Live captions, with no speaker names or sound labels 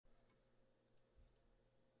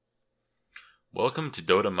Welcome to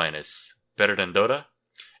Dota Minus, better than Dota,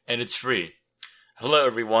 and it's free. Hello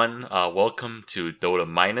everyone, welcome to Dota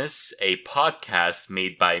Minus, a podcast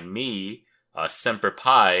made by me, Semper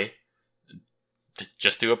Pi.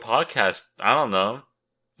 Just do a podcast. I don't know.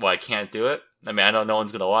 Well, I can't do it. I mean, I know no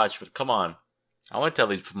one's gonna watch, but come on. I want to at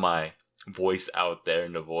least put my voice out there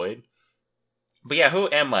in the void. But yeah, who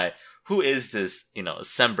am I? Who is this,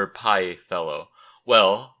 Semper Pi fellow?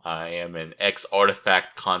 Well, I am an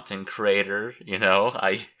ex-artifact content creator,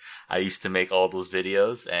 I used to make all those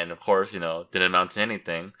videos, and of course, didn't amount to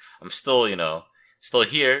anything. I'm still, still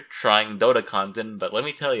here, trying Dota content, but let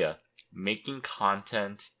me tell you, making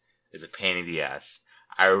content is a pain in the ass.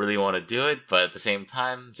 I really want to do it, but at the same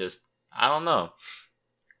time, I don't know.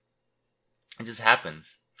 It just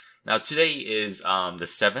happens. Now, today is, the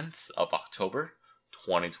 7th of October,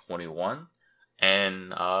 2021,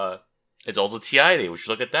 and, it's also TI Day, which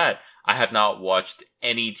look at that. I have not watched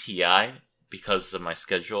any TI because of my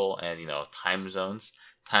schedule and, time zones.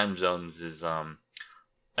 Time zones is, an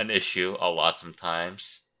issue a lot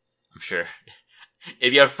sometimes. I'm sure.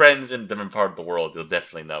 If you have friends in a different part of the world, you'll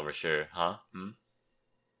definitely know for sure, huh?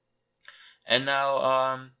 And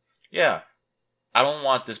now, yeah. I don't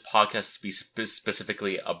want this podcast to be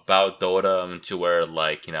specifically about Dota to where,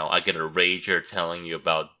 I get a rager telling you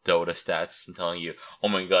about Dota stats and telling you, oh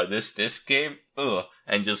my god, this game, ugh,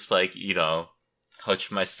 and just,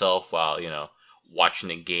 touch myself while, watching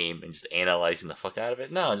the game and just analyzing the fuck out of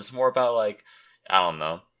it. No, just more about, I don't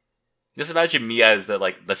know. Just imagine me as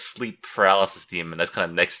the sleep paralysis demon that's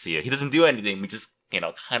kind of next to you. He doesn't do anything, we just,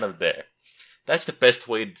 kind of there. That's the best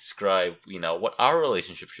way to describe, what our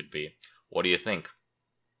relationship should be. What do you think?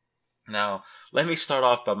 Now, let me start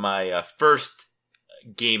off by my first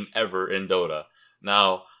game ever in Dota.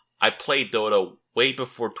 Now, I played Dota way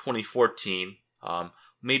before 2014,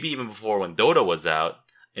 maybe even before when Dota was out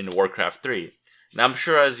in Warcraft 3. Now, I'm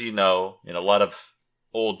sure as you know, a lot of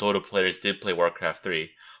old Dota players did play Warcraft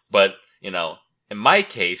 3, but, in my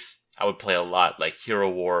case, I would play a lot, like Hero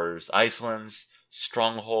Wars, Icelands,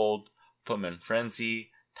 Stronghold, Putman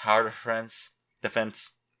Frenzy, Tower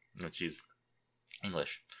Defense. Oh, jeez.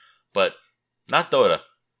 English. But not Dota.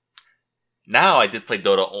 Now I did play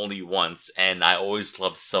Dota only once, and I always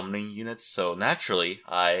loved summoning units, so naturally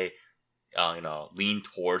I, leaned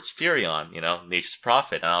towards Furion, Nature's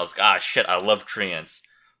Prophet, and I was like, shit, I love Treants.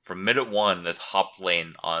 From minute one, the top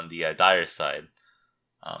lane on the Dire side.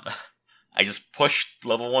 I just pushed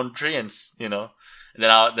level 1 Treants,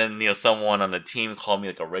 And then someone on the team called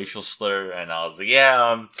me a racial slur, and I was like,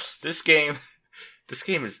 yeah, this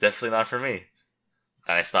game is definitely not for me.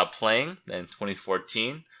 And I stopped playing. Then in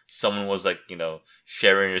 2014, someone was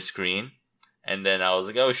sharing your screen. And then I was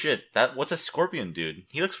like, oh shit, what's a Scorpion dude?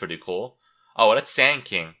 He looks pretty cool. Oh, that's Sand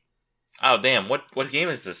King. Oh damn, what game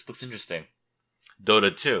is this? Looks interesting.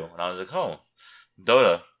 Dota 2. And I was like, oh,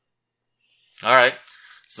 Dota. Alright.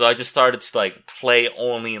 So I just started to play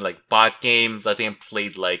only bot games. I think I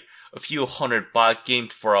played a few hundred bot games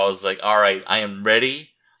before I was like, alright, I am ready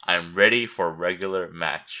for a regular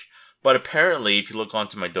match. But apparently, if you look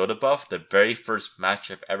onto my Dota buff, the very first match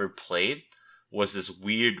I've ever played was this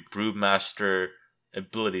weird Brewmaster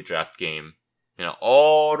ability draft game.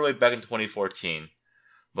 All the way back in 2014.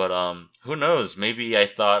 But, who knows? Maybe I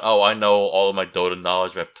thought, oh, I know all of my Dota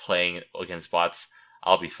knowledge by playing against bots.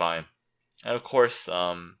 I'll be fine. And of course, here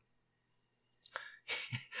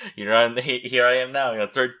I am now,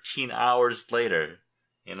 13 hours later,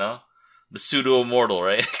 The pseudo-immortal,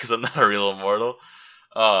 right? Because I'm not a real immortal.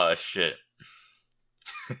 Oh, shit.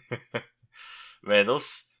 Man,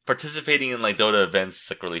 those participating in Dota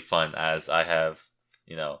events is really fun, as I have,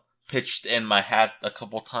 pitched in my hat a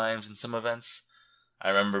couple times in some events. I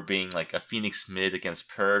remember being a Phoenix mid against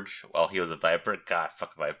Purge while he was a Viper. God,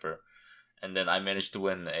 fuck Viper. And then I managed to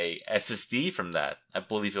win a SSD from that. I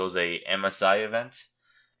believe it was a MSI event.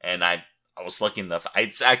 And I was lucky enough.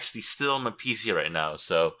 It's actually still on my PC right now,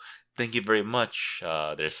 so thank you very much,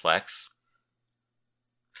 there, Slacks.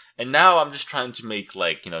 And now I'm just trying to make,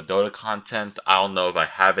 Dota content. I don't know if I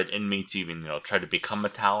have it in me to even, try to become a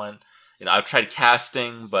talent. I've tried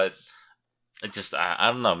casting, but it just,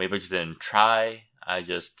 I don't know. Maybe I just didn't try. I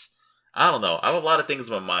don't know. I have a lot of things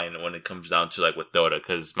in my mind when it comes down to, with Dota,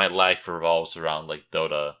 because my life revolves around,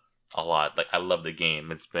 Dota a lot. I love the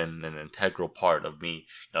game. It's been an integral part of me,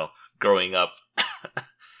 growing up.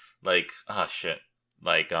 Shit.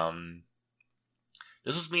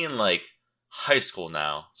 This was me in, high school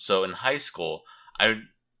now. So in high school, I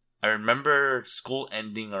remember school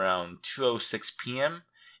ending around 2:06 p.m.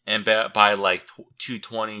 and by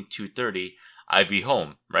 2:20, 2:30, I'd be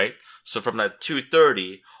home, right? So from that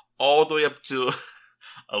 2:30 all the way up to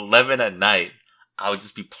 11 at night, I would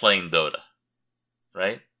just be playing Dota,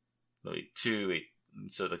 right? Wait, 2,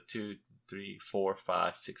 3, 4,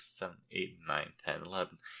 5, 6, 7, 8, 9, 10,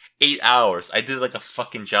 11. 8 hours. I did like a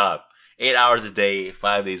fucking job. 8 hours a day,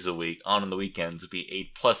 5 days a week. On the weekends would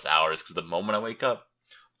be 8+ hours because the moment I wake up,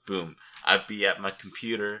 boom, I'd be at my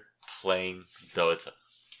computer playing Dota.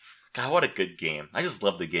 God, what a good game. I just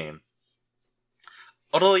love the game.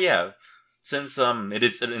 Although, yeah, since it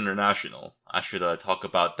is international, I should talk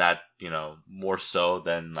about that, more so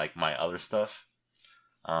than like my other stuff.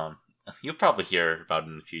 You'll probably hear about it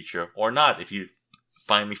in the future, or not if you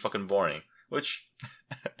find me fucking boring, which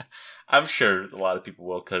I'm sure a lot of people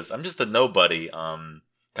will, because I'm just a nobody. God,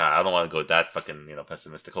 I don't want to go that fucking,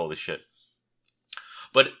 pessimistic, holy shit.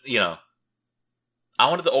 But, I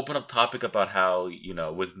wanted to open up topic about how,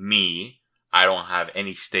 with me, I don't have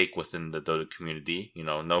any stake within the Dota community,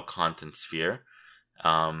 no content sphere.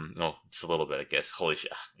 No, just a little bit, I guess. Holy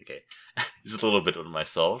shit. Okay. Just a little bit of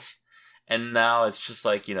myself. And now it's just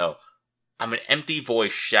like, I'm an empty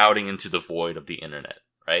voice shouting into the void of the internet,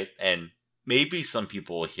 right? And maybe some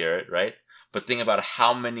people will hear it, right? But think about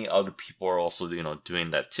how many other people are also, doing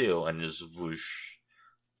that too. And just whoosh.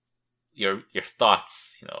 Your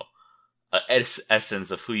thoughts,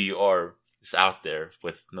 essence of who you are is out there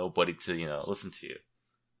with nobody to, listen to you.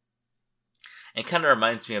 It kind of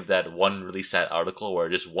reminds me of that one really sad article where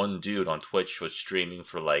just one dude on Twitch was streaming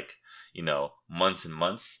for like, months and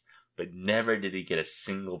months, but never did he get a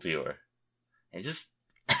single viewer. And just,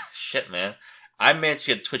 shit, man. I managed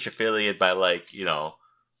to get Twitch affiliate by like,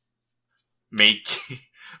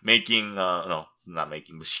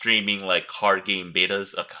 streaming like card game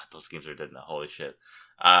betas. Oh god, those games are dead now, holy shit.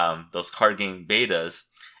 Those card game betas,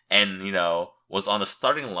 and, was on the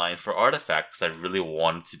starting line for Artifact because I really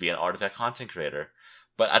wanted to be an Artifact content creator.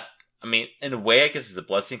 But I mean, in a way, I guess it's a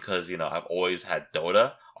blessing because, I've always had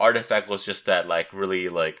Dota. Artifact was just that, like, really,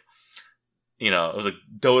 like, it was like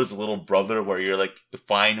Dota's little brother where you're, like,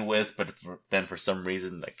 fine with, but then for some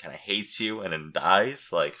reason, like, kind of hates you and then dies.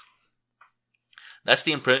 Like, that's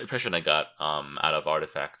the impression I got, out of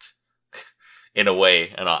Artifact. In a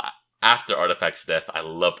way, and after Artifact's death, I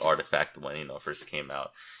loved Artifact when, it first came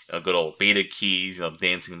out. Good old beta keys,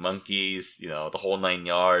 dancing monkeys, the whole 9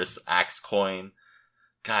 yards, axe coin.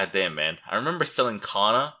 God damn, man. I remember selling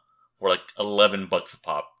Kana for like $11 a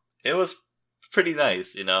pop. It was pretty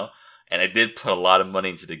nice, And I did put a lot of money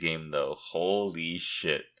into the game, though. Holy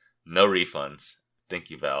shit. No refunds. Thank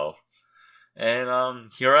you, Valve.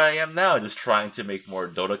 And, here I am now, just trying to make more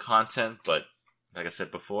Dota content, but, like I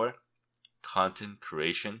said before, content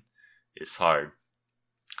creation is hard.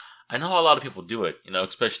 I know a lot of people do it,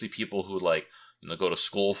 especially people who like, go to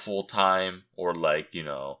school full time or like,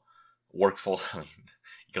 work full. I mean,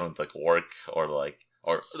 you don't like work or like,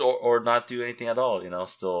 or not do anything at all,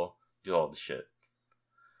 still do all the shit.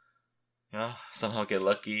 Somehow get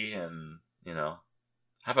lucky and,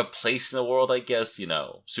 have a place in the world, I guess,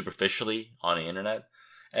 superficially on the internet.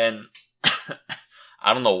 And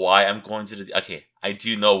I don't know why I'm going to okay, I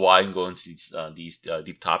do know why I'm going to these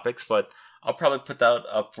deep topics, but I'll probably put that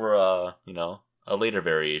up for a later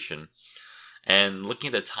variation. And looking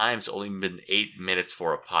at the time, it's only been 8 minutes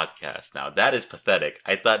for a podcast. Now that is pathetic.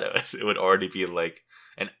 I thought it would already be like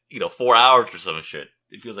 4 hours or some shit.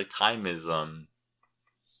 It feels like time is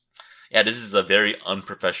yeah, this is a very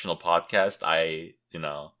unprofessional podcast. I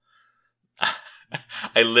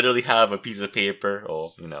literally have a piece of paper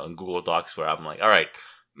or in Google Docs where I'm like, all right,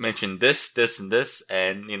 mention this, this, and this,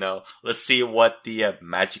 and let's see what the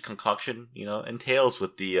magic concoction entails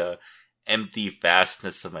with the empty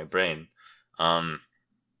vastness of my brain.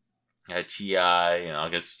 TI, I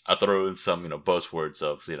guess I'll throw in some buzzwords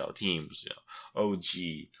of teams, OG,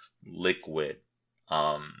 Liquid,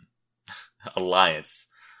 Alliance,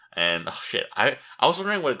 and oh shit, I was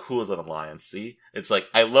wondering what cool is an Alliance. See, it's like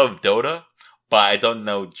I love Dota, but I don't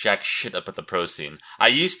know jack shit about the pro scene. I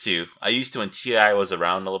used to when TI was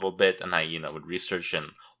around a little bit, and I, would research and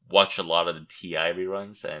watch a lot of the TI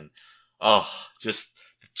reruns, and just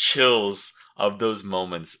the chills of those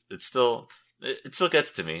moments. It still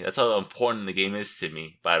gets to me. That's how important the game is to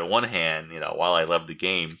me. But on one hand, while I love the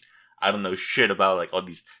game, I don't know shit about like all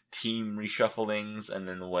these team reshufflings, and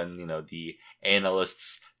then when the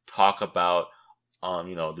analysts talk about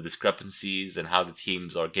the discrepancies and how the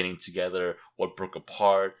teams are getting together, what broke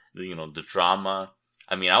apart, the drama.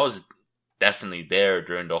 I mean, I was definitely there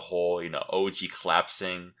during the whole, OG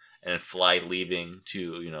collapsing and then Fly leaving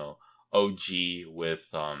to, OG with,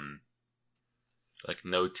 like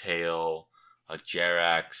No Tail,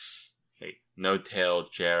 Jerax, No Tail,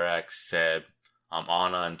 Jerax, Seb,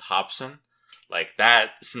 Ana, and Thompson. Like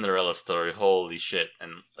that Cinderella story, holy shit.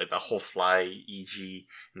 And like the whole Fly EG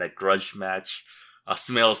and that grudge match.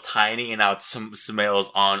 Sumail's tiny and now Sumail's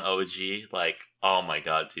on OG. Like, oh my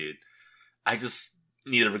god, dude. I just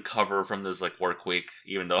need to recover from this like work week,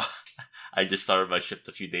 even though I just started my shift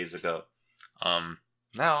a few days ago.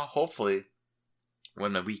 Now, hopefully,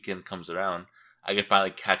 when my weekend comes around, I can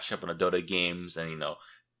finally catch up on the Dota games and,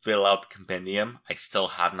 fill out the compendium. I still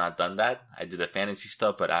have not done that. I did the fantasy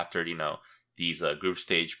stuff, but after, these group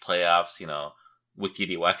stage playoffs,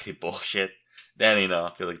 wickety wackety bullshit, then, I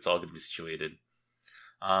feel like it's all going to be situated.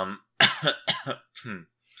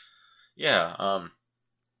 Yeah,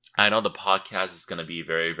 I know the podcast is going to be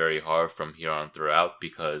very, very hard from here on throughout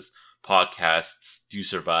because podcasts do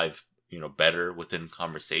survive, better within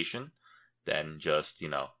conversation than just,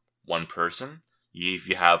 one person. If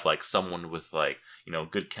you have like someone with like,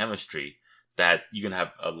 good chemistry, that you can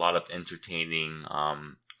have a lot of entertaining,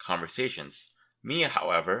 conversations. Me,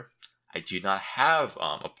 however, I do not have,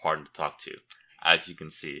 a partner to talk to, as you can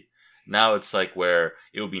see. Now it's like where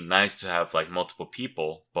it would be nice to have like multiple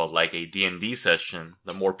people, but like a D&D session,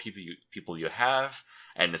 the more people you have,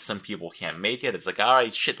 and if some people can't make it, it's like,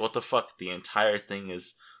 alright, shit, what the fuck? The entire thing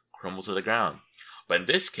is crumbled to the ground. But in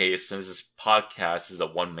this case, since this podcast is a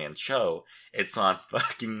one-man show, it's on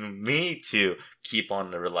fucking me to keep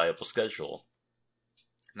on a reliable schedule.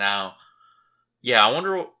 Now, yeah,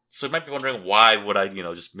 so you might be wondering why would I,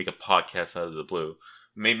 just make a podcast out of the blue?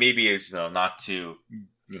 Maybe it's, not to,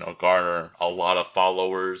 garner a lot of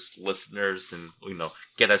followers, listeners, and,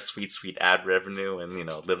 get that sweet, sweet ad revenue and,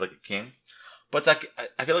 live like a king. But I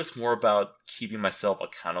feel like it's more about keeping myself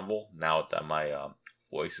accountable now that my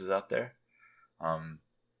voice is out there.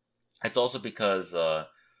 It's also because, I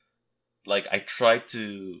try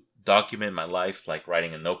to document my life, like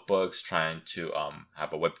writing in notebooks, trying to,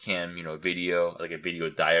 have a webcam, video, like a video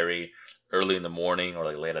diary early in the morning or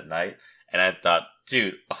like late at night. And I thought,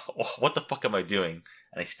 dude, what the fuck am I doing?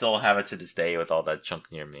 And I still have it to this day with all that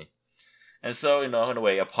junk near me. And so, in a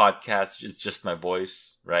way, a podcast is just my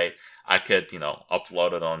voice, right? I could,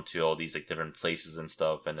 upload it onto all these like different places and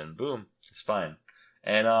stuff, and then boom, it's fine.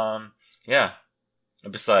 And, yeah.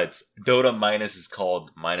 And besides, Dota Minus is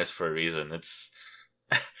called Minus for a reason. It's,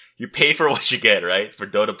 you pay for what you get, right? For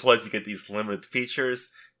Dota Plus, you get these limited features.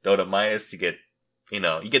 Dota Minus, you get,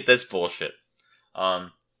 you get this bullshit.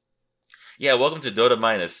 Yeah, welcome to Dota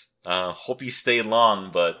Minus. Hope you stay long,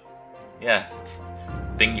 but, yeah.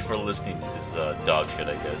 Thank you for listening to this, dog shit,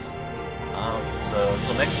 I guess. So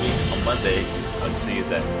until next week, on Monday, I'll see you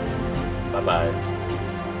then. Bye-bye.